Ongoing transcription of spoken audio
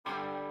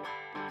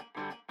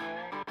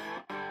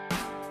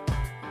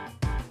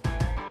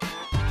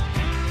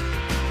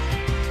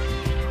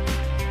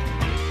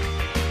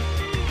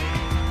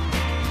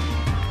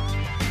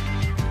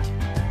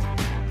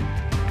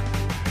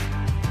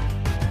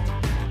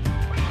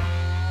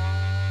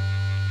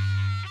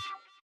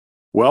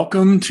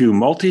Welcome to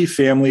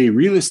Multifamily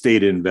Real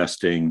Estate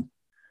Investing,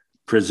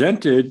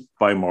 presented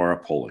by Mara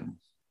Poling.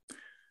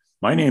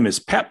 My name is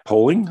Pat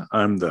Poling.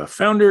 I'm the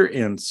founder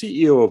and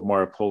CEO of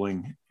Mara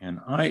Poling, and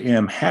I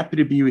am happy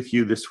to be with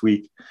you this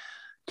week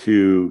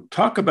to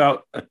talk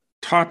about a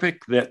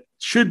topic that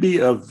should be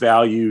of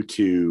value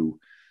to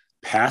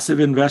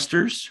passive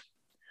investors,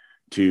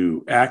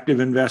 to active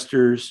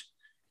investors,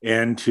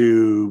 and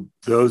to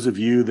those of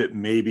you that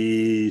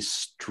maybe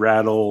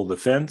straddle the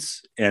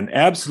fence, and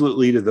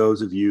absolutely to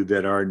those of you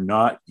that are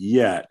not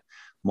yet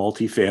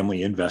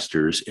multifamily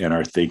investors and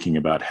are thinking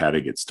about how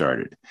to get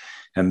started.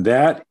 And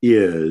that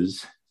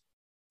is,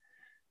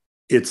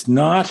 it's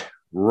not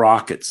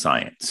rocket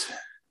science.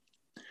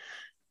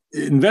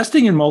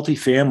 Investing in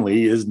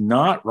multifamily is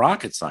not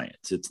rocket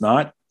science. It's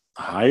not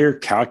higher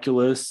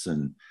calculus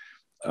and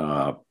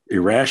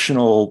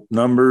irrational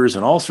numbers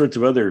and all sorts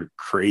of other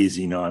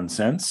crazy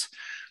nonsense.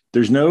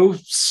 There's no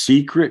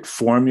secret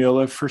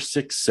formula for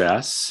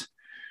success.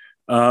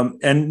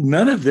 And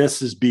none of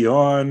this is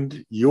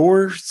beyond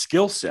your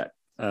skill set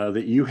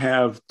that you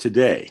have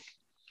today.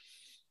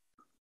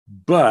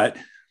 But,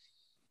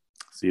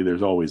 see,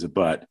 there's always a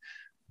but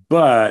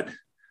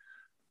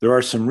there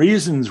are some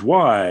reasons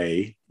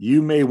why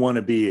you may want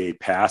to be a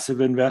passive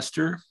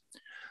investor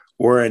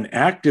or an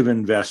active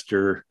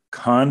investor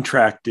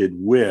contracted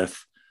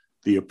with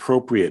the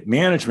appropriate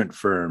management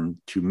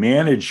firm to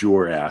manage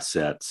your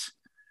assets,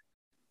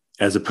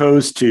 as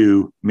opposed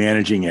to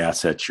managing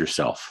assets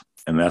yourself.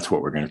 And that's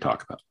what we're going to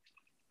talk about.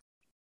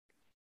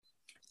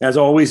 As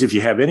always, if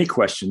you have any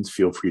questions,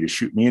 feel free to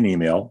shoot me an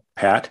email,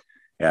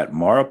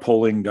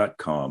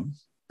 pat@marapoling.com,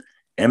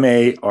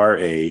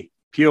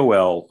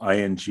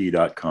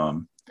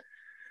 MARAPOLING.com.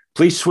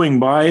 Please swing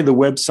by the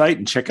website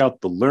and check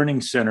out the Learning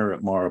Center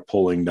at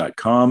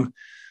marapoling.com.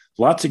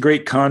 Lots of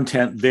great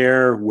content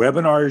there.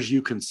 Webinars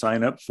you can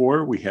sign up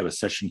for. We have a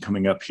session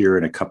coming up here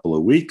in a couple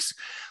of weeks.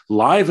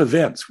 Live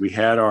events. We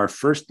had our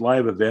first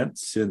live event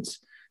since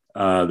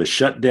the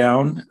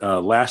shutdown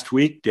last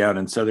week down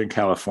in Southern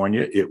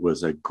California. It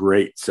was a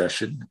great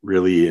session.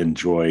 Really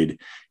enjoyed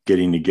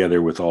getting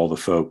together with all the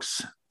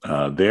folks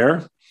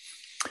there.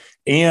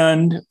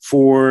 And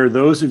for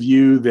those of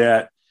you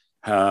that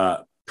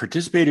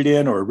participated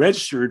in or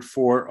registered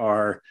for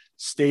our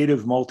State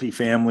of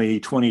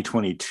Multifamily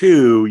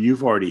 2022,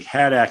 you've already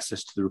had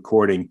access to the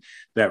recording.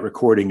 That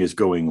recording is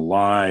going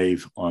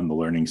live on the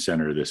Learning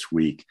Center this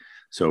week.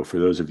 So for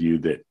those of you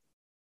that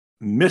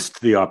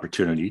missed the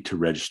opportunity to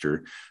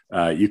register,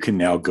 you can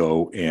now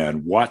go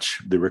and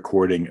watch the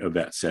recording of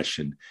that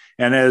session.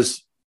 And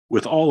as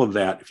with all of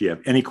that, if you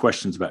have any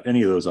questions about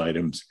any of those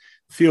items,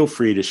 feel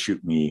free to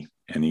shoot me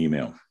an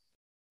email.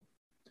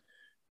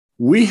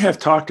 We have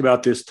talked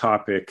about this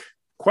topic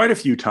quite a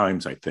few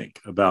times, I think,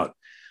 about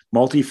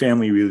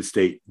multifamily real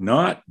estate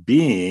not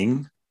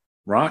being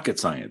rocket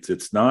science.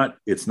 It's not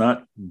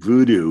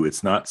voodoo.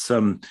 It's not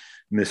some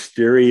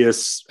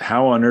mysterious,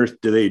 how on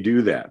earth do they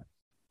do that?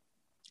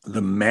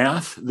 The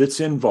math that's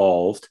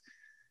involved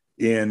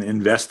in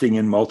investing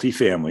in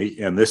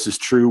multifamily, and this is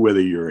true whether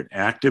you're an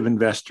active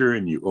investor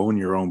and you own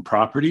your own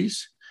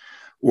properties,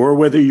 or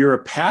whether you're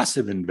a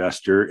passive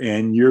investor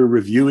and you're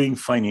reviewing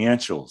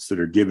financials that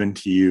are given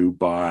to you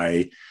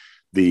by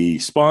the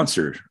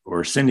sponsor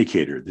or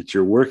syndicator that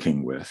you're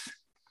working with.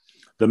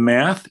 The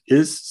math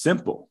is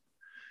simple.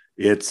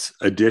 It's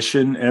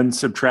addition and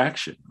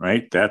subtraction,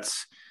 right?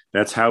 That's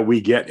how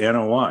we get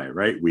NOI,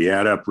 right? We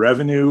add up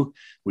revenue,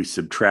 we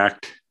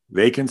subtract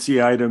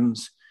vacancy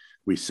items,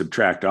 we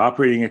subtract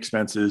operating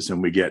expenses,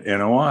 and we get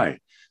NOI.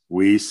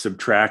 We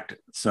subtract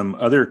some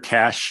other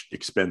cash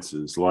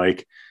expenses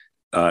like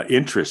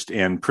interest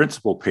and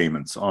principal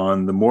payments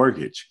on the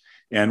mortgage,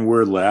 and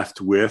we're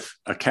left with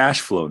a cash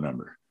flow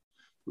number.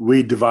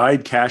 We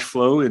divide cash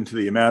flow into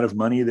the amount of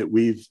money that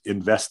we've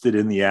invested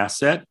in the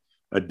asset,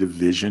 a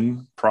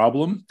division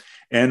problem,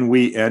 and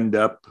we end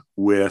up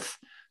with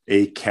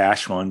a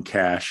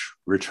cash-on-cash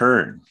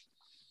return.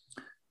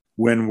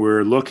 When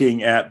we're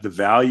looking at the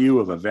value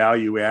of a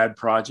value-add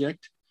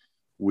project,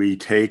 we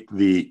take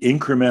the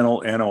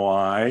incremental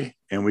NOI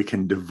and we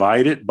can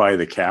divide it by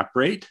the cap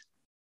rate,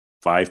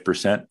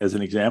 5% as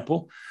an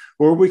example,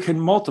 or we can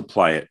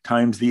multiply it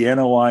times the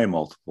NOI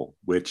multiple,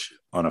 which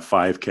on a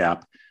 5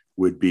 cap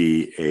would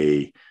be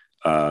a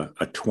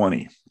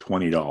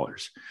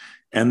 $20.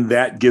 And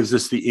that gives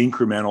us the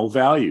incremental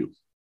value.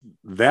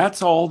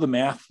 That's all the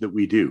math that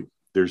we do.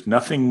 There's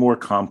nothing more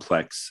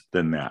complex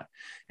than that.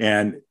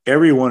 And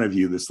every one of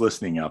you that's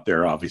listening out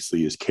there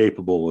obviously is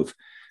capable of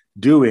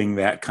doing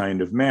that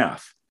kind of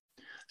math.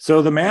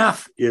 So the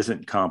math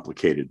isn't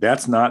complicated.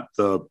 That's not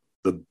the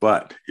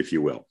but, if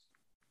you will.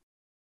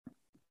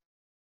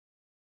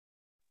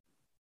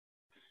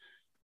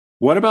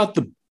 What about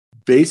the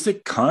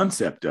basic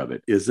concept of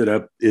it? Is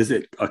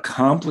it a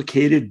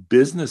complicated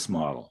business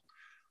model?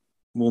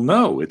 Well,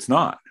 no, it's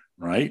not,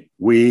 right?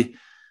 We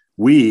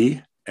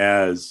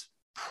as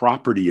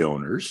property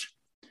owners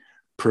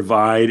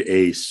provide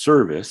a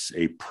service,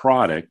 a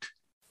product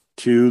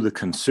to the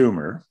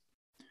consumer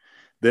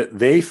that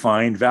they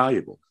find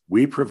valuable.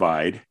 We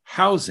provide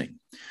housing.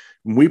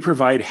 We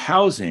provide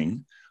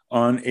housing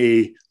on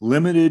a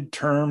limited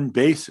term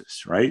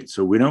basis, right?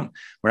 So we're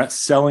not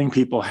selling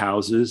people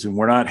houses, and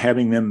we're not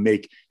having them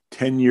make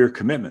 10-year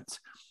commitments.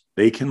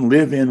 They can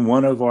live in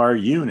one of our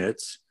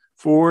units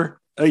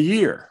for a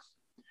year.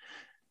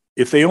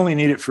 If they only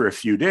need it for a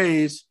few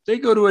days, they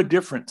go to a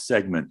different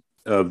segment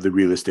of the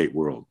real estate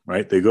world,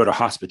 right? They go to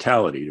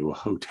hospitality, to a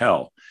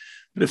hotel.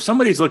 But if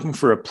somebody's looking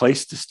for a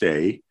place to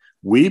stay,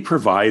 we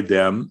provide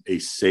them a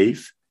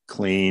safe,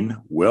 clean,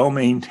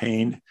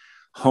 well-maintained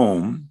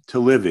home to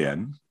live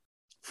in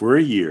for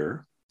a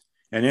year.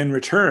 And in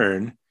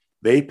return,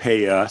 they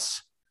pay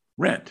us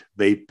rent.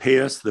 They pay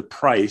us the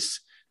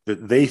price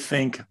that they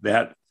think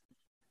that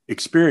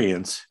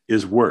experience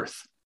is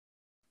worth.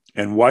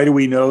 And why do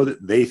we know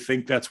that they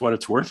think that's what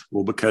it's worth?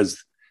 Well,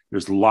 because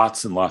there's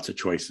lots and lots of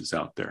choices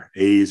out there,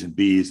 A's and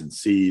B's and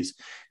C's,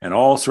 and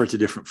all sorts of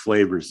different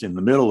flavors in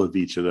the middle of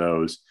each of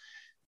those.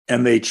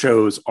 And they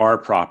chose our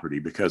property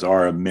because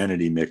our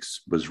amenity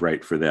mix was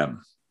right for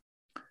them.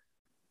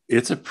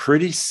 It's a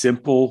pretty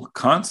simple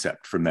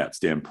concept from that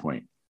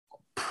standpoint.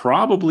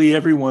 Probably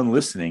everyone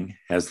listening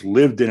has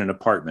lived in an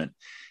apartment.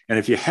 And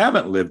if you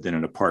haven't lived in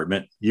an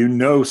apartment, you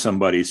know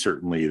somebody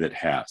certainly that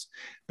has.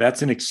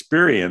 That's an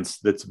experience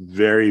that's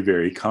very,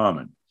 very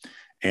common.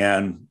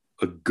 And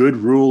a good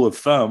rule of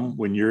thumb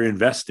when you're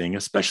investing,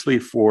 especially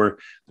for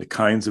the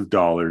kinds of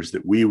dollars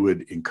that we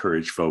would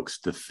encourage folks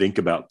to think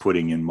about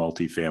putting in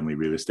multifamily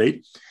real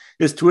estate,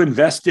 is to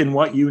invest in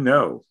what you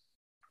know.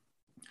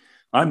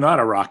 I'm not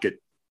a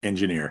rocket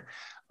engineer.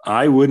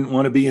 I wouldn't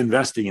want to be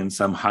investing in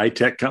some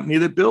high-tech company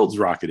that builds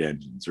rocket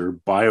engines or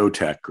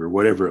biotech or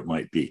whatever it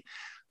might be.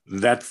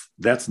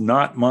 That's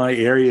not my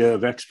area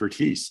of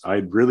expertise.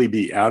 I'd really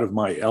be out of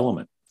my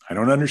element. I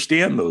don't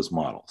understand those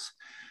models.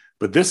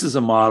 But this is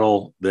a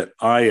model that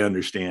I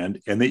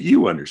understand and that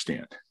you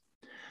understand.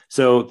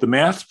 So the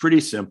math's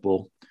pretty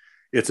simple.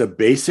 It's a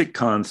basic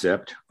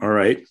concept, all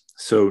right?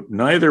 So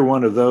neither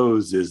one of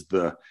those is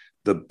the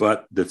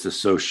but that's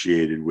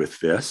associated with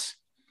this.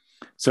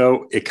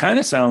 So it kind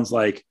of sounds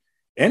like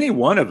any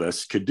one of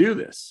us could do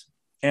this.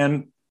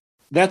 And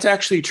that's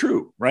actually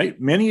true, right?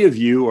 Many of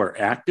you are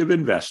active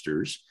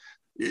investors.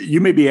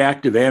 You may be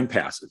active and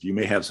passive. You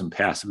may have some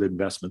passive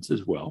investments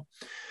as well.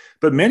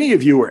 But many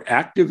of you are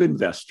active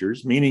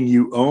investors, meaning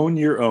you own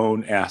your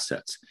own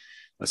assets,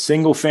 a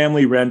single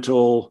family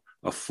rental,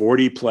 a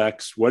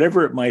 40-plex,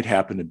 whatever it might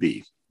happen to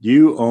be.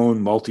 You own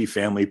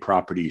multifamily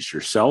properties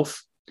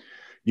yourself.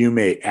 You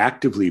may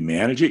actively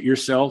manage it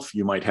yourself.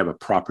 You might have a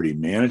property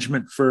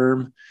management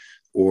firm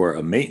or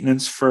a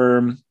maintenance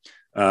firm.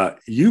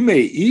 You may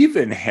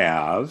even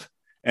have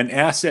an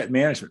asset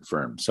management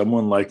firm,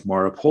 someone like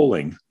Mara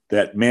Poling,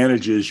 that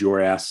manages your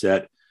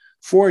asset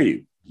for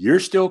you.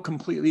 You're still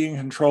completely in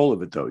control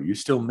of it, though. You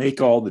still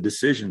make all the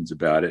decisions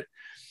about it.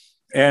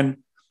 And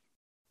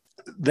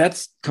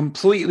that's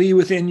completely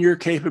within your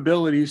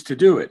capabilities to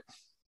do it.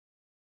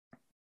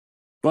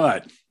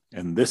 But,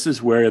 and this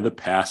is where the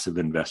passive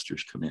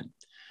investors come in,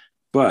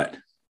 but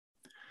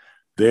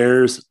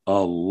there's a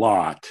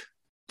lot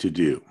to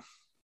do.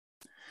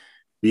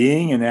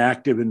 Being an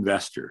active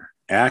investor,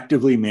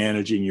 actively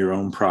managing your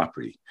own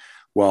property,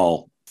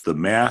 while the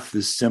math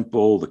is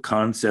simple, the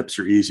concepts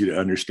are easy to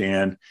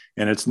understand,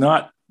 and it's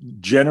not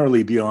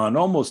generally beyond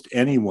almost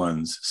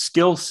anyone's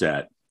skill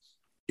set,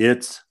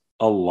 it's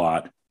a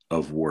lot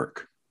of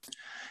work.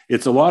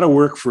 It's a lot of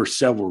work for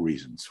several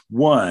reasons.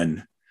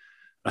 One,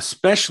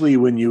 especially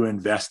when you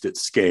invest at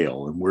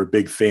scale, and we're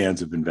big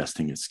fans of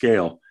investing at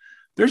scale,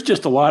 there's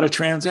just a lot of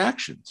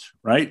transactions,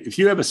 right? If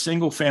you have a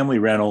single family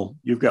rental,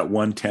 you've got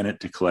one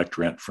tenant to collect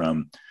rent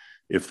from.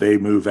 If they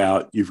move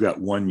out, you've got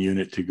one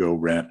unit to go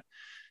rent.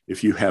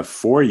 If you have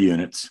 4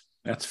 units,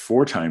 that's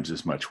 4 times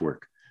as much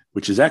work,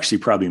 which is actually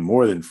probably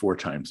more than 4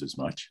 times as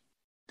much.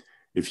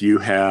 If you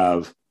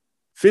have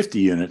 50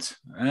 units,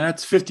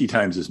 that's 50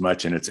 times as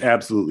much, and it's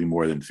absolutely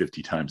more than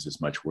 50 times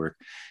as much work.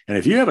 And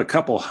if you have a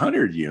couple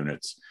hundred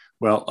units,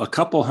 well, a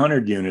couple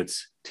hundred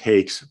units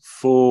takes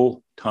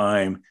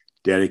full-time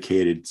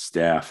dedicated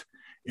staff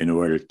in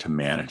order to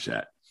manage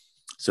that.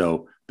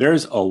 So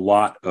there's a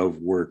lot of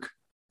work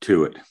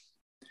to it.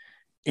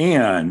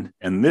 And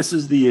this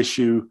is the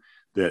issue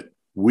that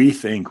we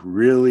think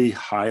really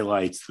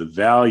highlights the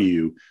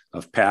value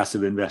of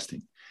passive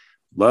investing.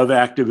 Love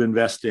active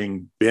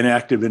investing, been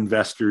active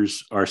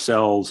investors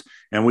ourselves,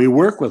 and we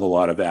work with a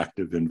lot of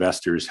active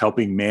investors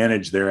helping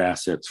manage their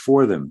assets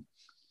for them.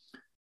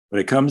 But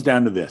it comes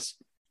down to this: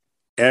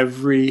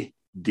 every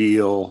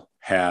deal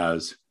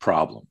has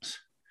problems.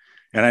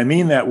 And I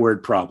mean that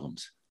word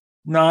problems,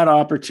 not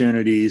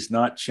opportunities,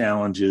 not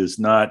challenges,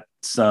 not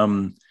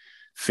some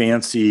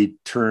fancy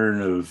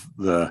turn of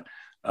the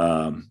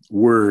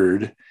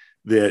word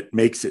that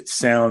makes it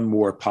sound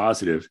more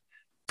positive.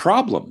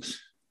 Problems,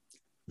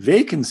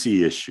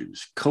 vacancy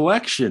issues,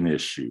 collection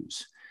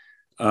issues,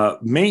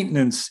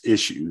 maintenance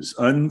issues,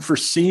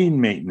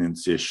 unforeseen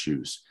maintenance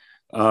issues,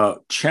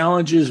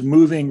 challenges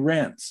moving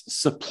rents,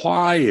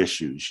 supply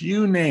issues,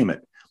 you name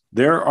it.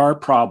 There are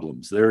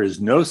problems. There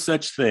is no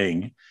such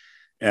thing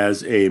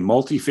as a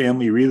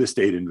multifamily real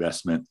estate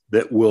investment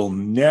that will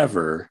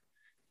never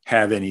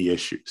have any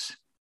issues.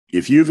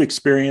 If you've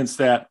experienced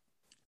that,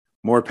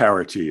 more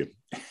power to you.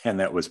 And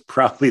that was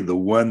probably the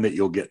one that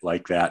you'll get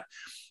like that.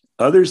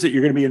 Others that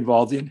you're going to be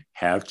involved in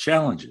have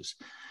challenges.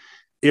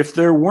 If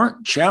there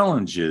weren't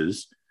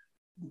challenges,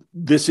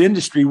 this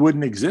industry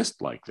wouldn't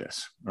exist like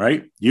this,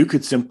 right? You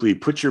could simply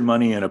put your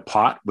money in a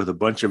pot with a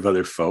bunch of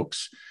other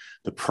folks.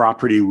 The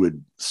property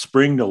would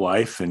spring to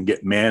life and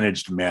get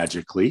managed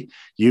magically.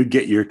 You'd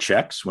get your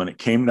checks. When it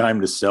came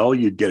time to sell,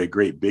 you'd get a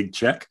great big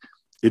check.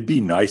 It'd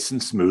be nice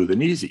and smooth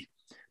and easy.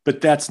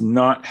 But that's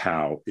not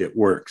how it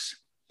works.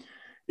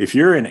 If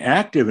you're an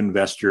active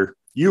investor,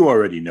 you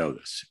already know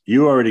this.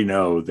 You already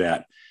know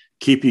that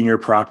keeping your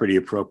property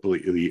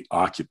appropriately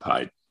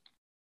occupied,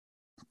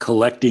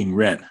 collecting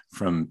rent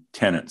from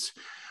tenants,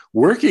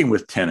 working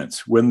with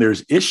tenants when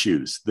there's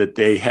issues that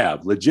they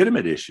have,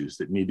 legitimate issues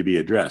that need to be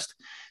addressed,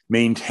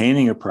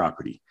 maintaining a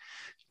property,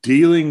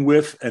 dealing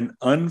with an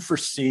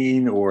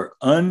unforeseen or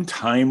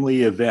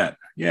untimely event.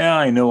 Yeah,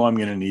 I know I'm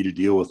going to need to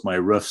deal with my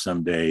roof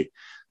someday,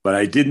 but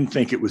I didn't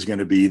think it was going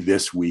to be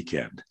this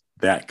weekend,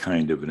 that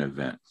kind of an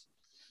event.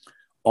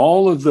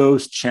 All of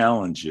those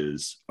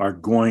challenges are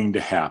going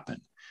to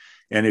happen.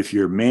 And if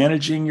you're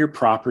managing your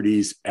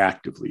properties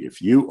actively,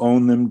 if you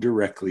own them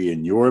directly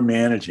and you're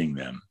managing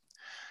them,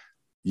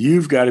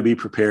 you've got to be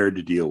prepared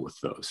to deal with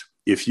those.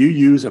 If you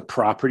use a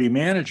property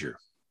manager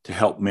to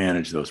help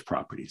manage those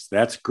properties,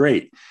 that's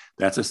great.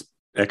 That's an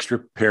extra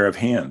pair of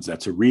hands.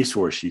 That's a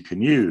resource you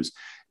can use.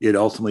 It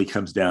ultimately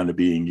comes down to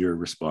being your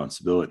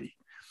responsibility.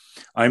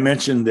 I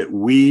mentioned that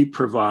we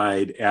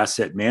provide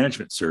asset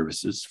management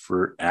services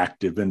for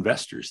active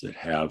investors that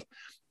have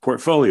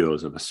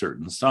portfolios of a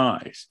certain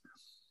size.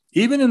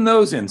 Even in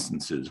those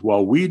instances,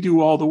 while we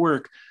do all the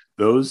work,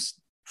 those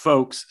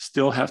folks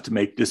still have to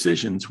make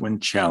decisions when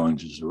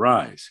challenges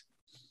arise.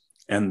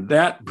 And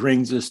that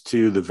brings us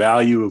to the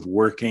value of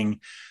working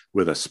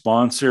with a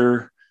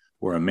sponsor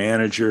or a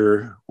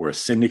manager or a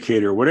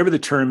syndicator, whatever the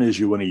term is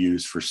you want to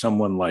use for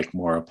someone like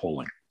Maurer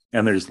Poling.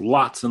 And there's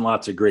lots and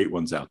lots of great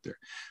ones out there.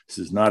 This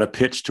is not a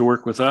pitch to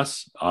work with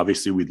us.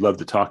 Obviously, we'd love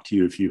to talk to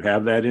you if you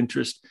have that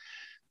interest.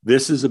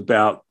 This is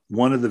about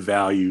one of the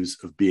values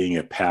of being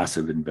a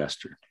passive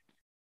investor.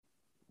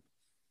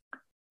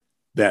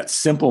 That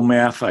simple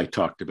math I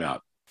talked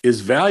about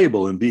is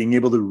valuable in being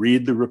able to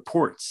read the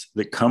reports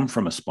that come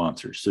from a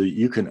sponsor so that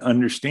you can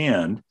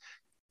understand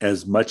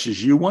as much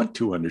as you want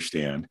to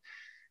understand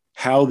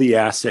how the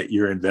asset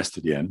you're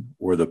invested in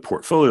or the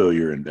portfolio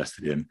you're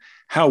invested in,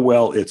 how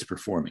well it's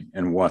performing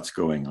and what's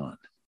going on.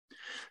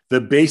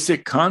 The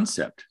basic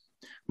concept,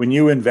 when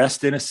you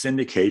invest in a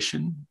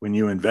syndication, when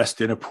you invest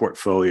in a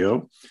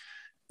portfolio,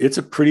 it's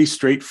a pretty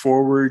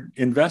straightforward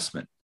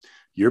investment.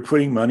 You're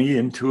putting money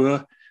into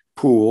a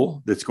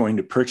pool that's going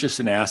to purchase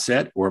an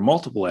asset or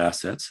multiple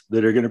assets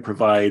that are going to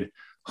provide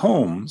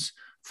homes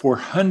for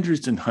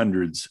hundreds and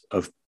hundreds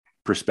of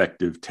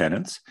prospective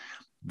tenants.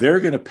 They're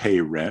going to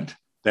pay rent.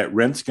 That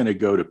rent's going to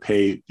go to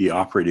pay the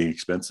operating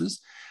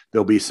expenses.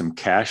 There'll be some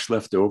cash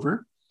left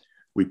over.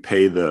 We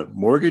pay the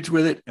mortgage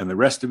with it, and the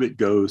rest of it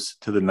goes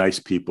to the nice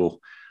people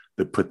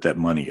that put that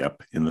money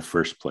up in the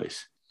first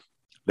place.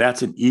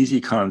 That's an easy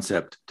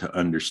concept to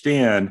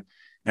understand.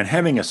 And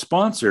having a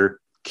sponsor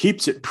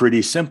keeps it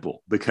pretty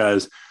simple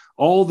because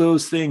all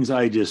those things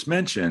I just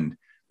mentioned,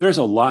 there's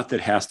a lot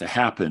that has to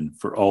happen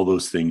for all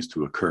those things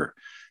to occur,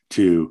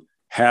 to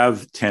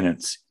have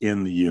tenants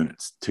in the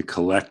units, to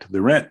collect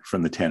the rent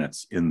from the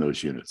tenants in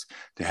those units,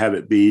 to have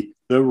it be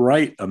the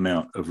right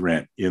amount of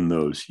rent in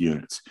those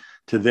units,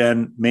 to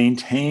then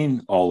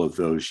maintain all of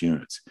those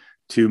units,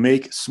 to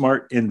make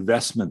smart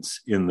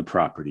investments in the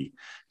property,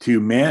 to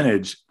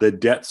manage the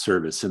debt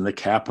service and the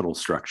capital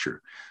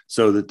structure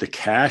so that the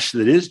cash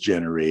that is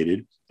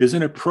generated is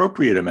an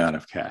appropriate amount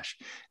of cash,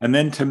 and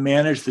then to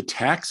manage the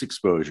tax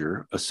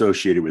exposure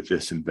associated with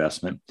this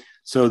investment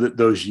so that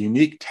those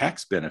unique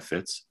tax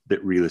benefits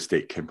that real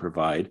estate can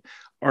provide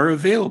are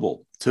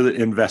available to the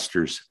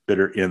investors that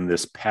are in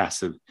this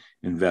passive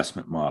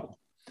investment model.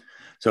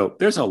 So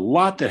there's a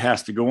lot that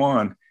has to go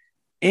on.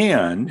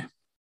 And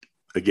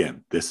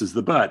again, this is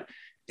the but,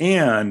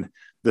 and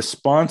the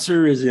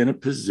sponsor is in a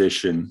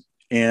position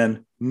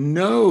and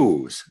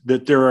knows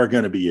that there are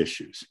going to be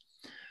issues.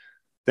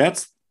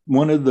 That's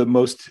one of the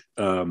most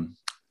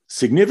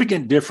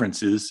significant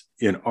differences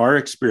in our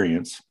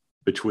experience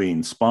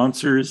between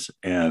sponsors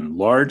and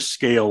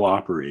large-scale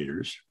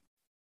operators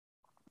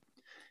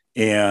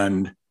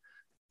and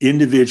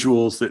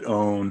individuals that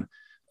own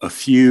a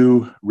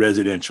few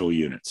residential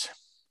units.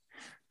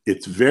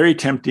 It's very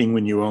tempting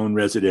when you own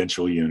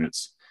residential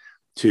units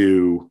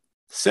to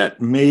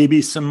set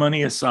maybe some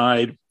money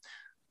aside,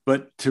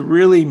 but to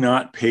really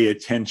not pay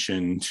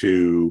attention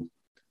to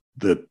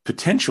the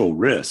potential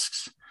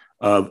risks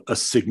of a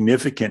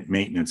significant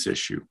maintenance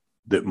issue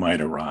that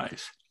might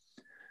arise.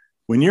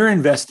 When you're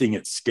investing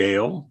at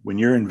scale, when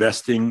you're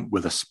investing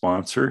with a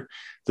sponsor,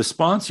 the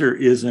sponsor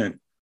isn't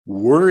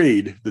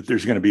worried that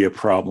there's going to be a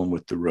problem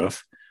with the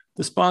roof.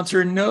 The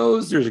sponsor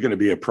knows there's going to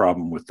be a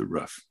problem with the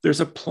roof.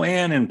 There's a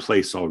plan in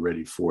place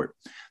already for it.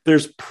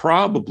 There's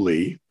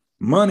probably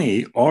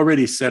money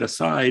already set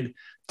aside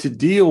to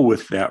deal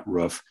with that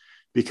roof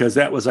because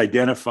that was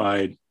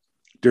identified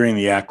during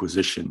the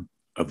acquisition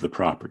of the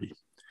property.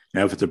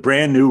 Now, if it's a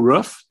brand new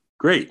roof,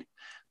 great.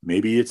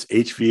 Maybe it's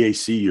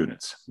HVAC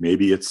units.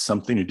 Maybe it's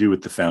something to do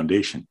with the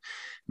foundation.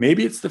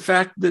 Maybe it's the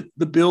fact that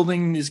the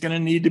building is going to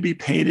need to be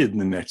painted in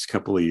the next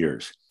couple of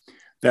years.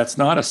 That's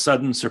not a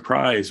sudden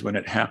surprise when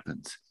it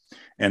happens.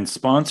 And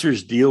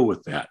sponsors deal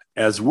with that,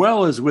 as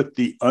well as with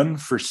the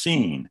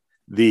unforeseen.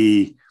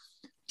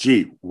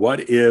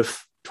 What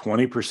if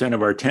 20%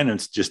 of our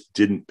tenants just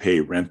didn't pay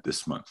rent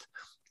this month,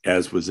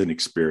 as was an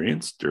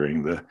experience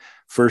during the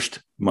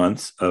first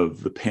months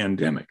of the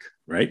pandemic,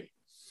 right?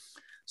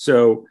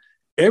 So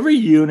every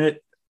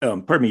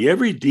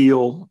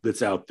deal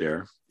that's out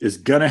there is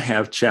going to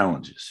have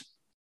challenges.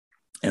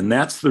 And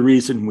that's the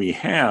reason we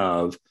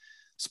have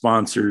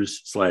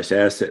sponsors /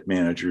 asset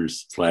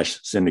managers /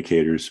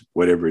 syndicators,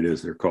 whatever it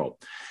is they're called.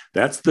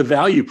 That's the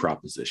value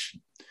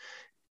proposition.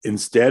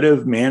 Instead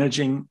of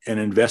managing and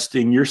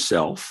investing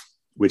yourself,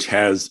 which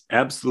has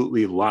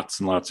absolutely lots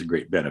and lots of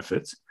great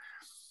benefits,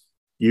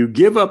 you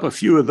give up a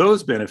few of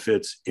those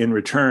benefits in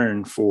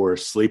return for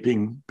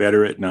sleeping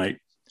better at night,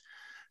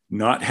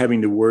 not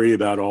having to worry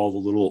about all the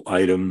little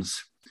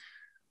items,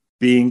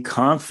 being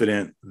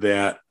confident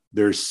that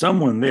there's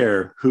someone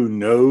there who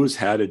knows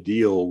how to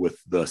deal with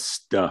the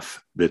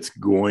stuff that's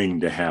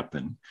going to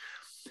happen.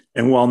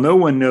 And while no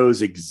one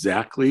knows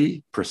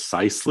exactly,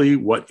 precisely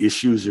what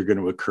issues are going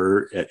to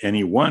occur at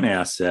any one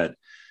asset,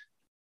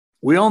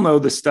 we all know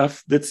the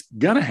stuff that's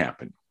going to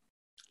happen,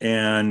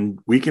 and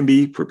we can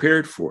be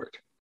prepared for it.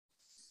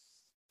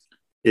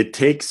 It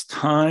takes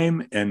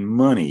time and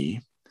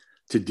money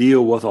to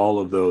deal with all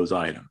of those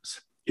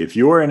items. If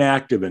you're an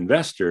active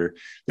investor,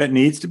 that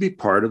needs to be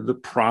part of the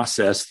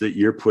process that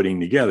you're putting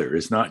together.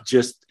 It's not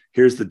just,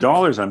 here's the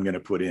dollars I'm going to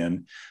put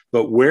in,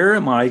 but where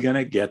am I going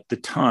to get the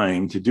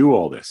time to do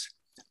all this?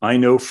 I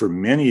know for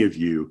many of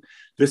you,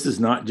 this is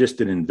not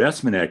just an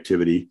investment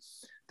activity.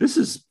 This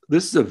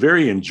is a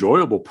very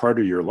enjoyable part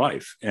of your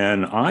life.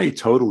 And I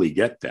totally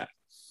get that.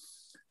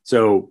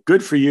 So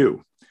good for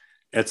you.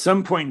 At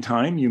some point in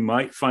time, you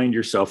might find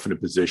yourself in a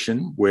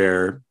position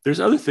where there's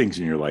other things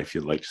in your life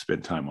you'd like to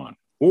spend time on.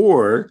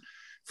 Or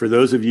for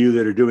those of you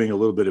that are doing a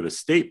little bit of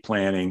estate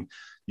planning,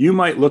 you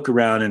might look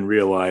around and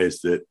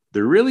realize that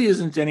there really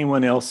isn't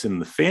anyone else in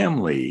the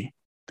family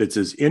that's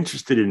as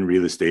interested in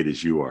real estate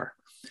as you are.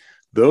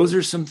 Those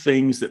are some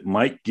things that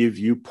might give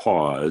you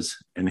pause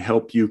and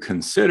help you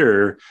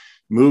consider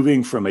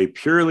moving from a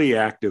purely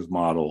active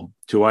model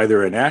to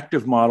either an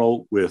active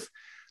model with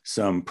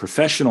some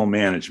professional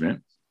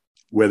management,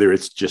 whether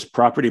it's just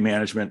property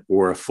management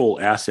or a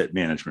full asset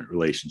management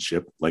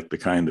relationship, like the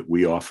kind that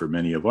we offer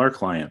many of our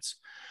clients,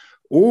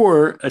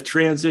 or a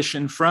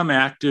transition from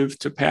active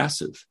to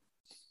passive.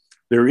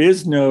 There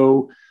is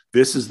no,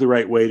 this is the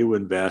right way to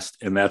invest,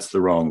 and that's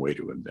the wrong way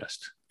to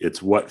invest.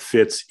 It's what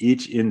fits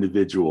each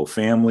individual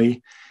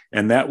family,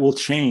 and that will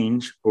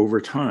change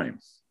over time.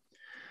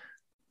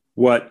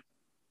 What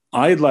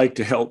I'd like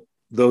to help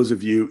those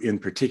of you in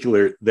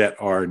particular that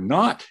are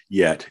not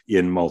yet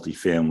in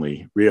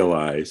multifamily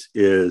realize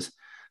is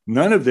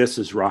none of this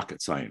is rocket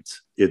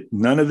science.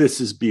 None of this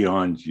is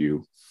beyond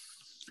you.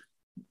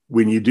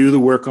 When you do the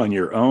work on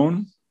your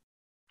own,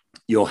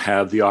 you'll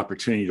have the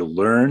opportunity to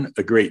learn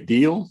a great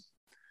deal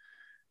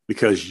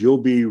because you'll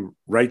be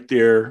right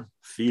there,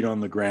 feet on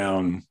the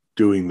ground,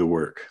 doing the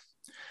work.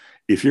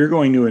 If you're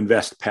going to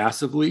invest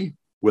passively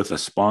with a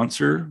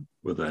sponsor,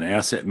 with an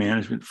asset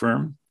management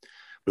firm,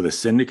 with a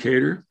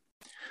syndicator,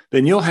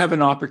 then you'll have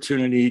an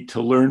opportunity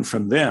to learn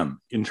from them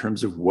in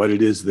terms of what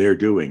it is they're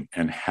doing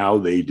and how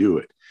they do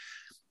it.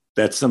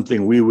 That's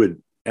something we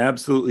would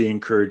absolutely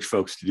encourage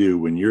folks to do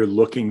when you're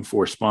looking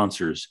for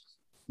sponsors.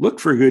 Look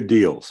for good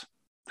deals.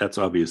 That's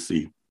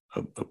obviously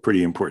a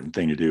pretty important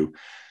thing to do.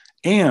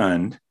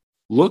 And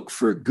look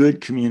for good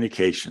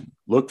communication.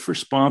 Look for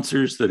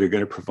sponsors that are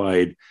going to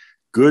provide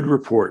good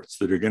reports,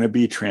 that are going to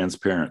be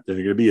transparent, that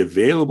are going to be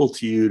available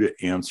to you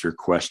to answer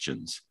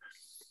questions.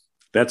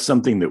 That's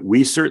something that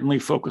we certainly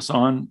focus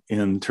on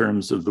in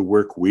terms of the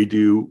work we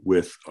do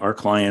with our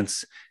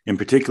clients, in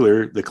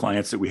particular, the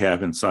clients that we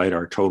have inside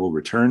our Total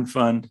Return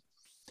Fund.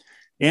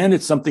 And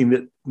it's something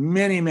that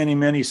many, many,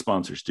 many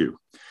sponsors do.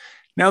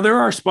 Now, there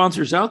are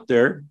sponsors out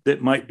there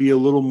that might be a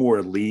little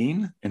more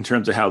lean in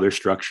terms of how they're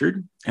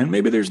structured, and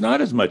maybe there's not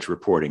as much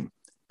reporting.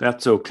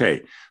 That's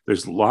okay.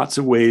 There's lots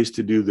of ways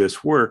to do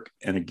this work.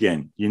 And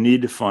again, you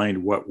need to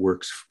find what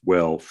works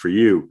well for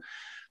you.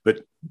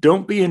 But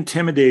don't be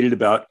intimidated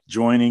about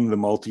joining the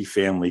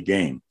multifamily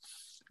game.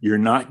 You're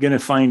not going to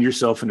find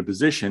yourself in a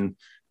position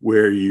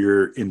where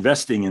you're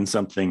investing in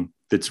something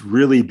that's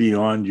really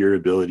beyond your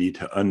ability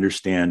to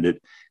understand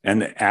it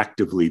and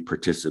actively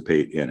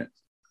participate in it.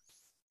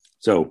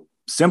 So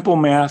simple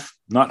math,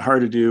 not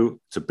hard to do.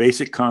 It's a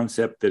basic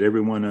concept that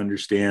everyone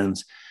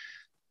understands.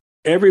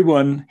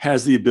 Everyone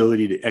has the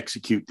ability to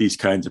execute these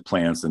kinds of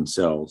plans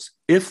themselves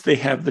if they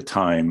have the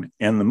time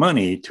and the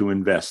money to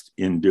invest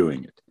in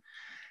doing it.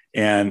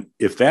 And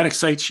if that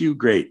excites you,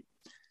 great.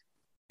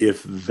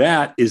 If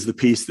that is the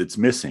piece that's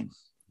missing,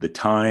 the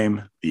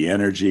time, the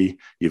energy,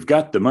 you've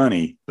got the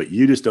money, but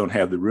you just don't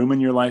have the room in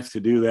your life to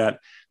do that,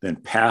 then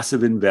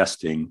passive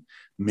investing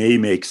may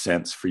make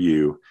sense for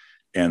you.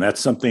 And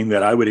that's something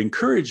that I would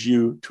encourage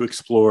you to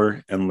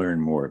explore and learn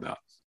more about.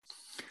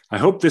 I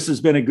hope this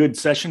has been a good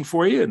session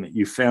for you and that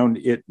you found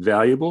it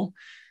valuable.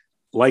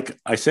 Like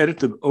I said at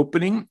the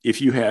opening, if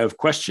you have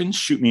questions,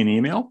 shoot me an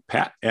email,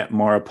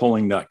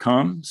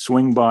 pat@marapoling.com.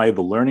 Swing by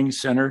the Learning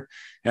Center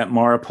at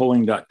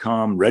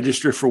marapoling.com.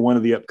 Register for one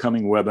of the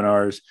upcoming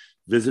webinars.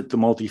 Visit the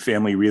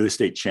Multifamily Real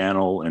Estate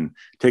channel and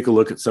take a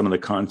look at some of the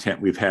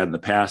content we've had in the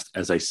past.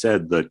 As I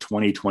said, the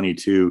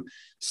 2022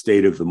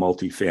 State of the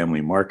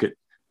Multifamily Market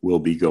will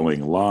be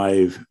going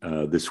live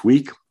this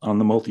week on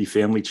the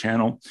Multifamily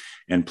channel.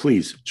 And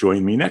please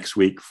join me next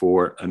week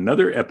for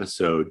another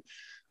episode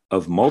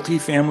of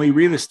Multifamily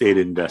Real Estate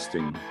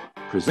Investing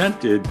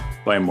presented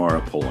by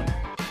Mara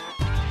Poling.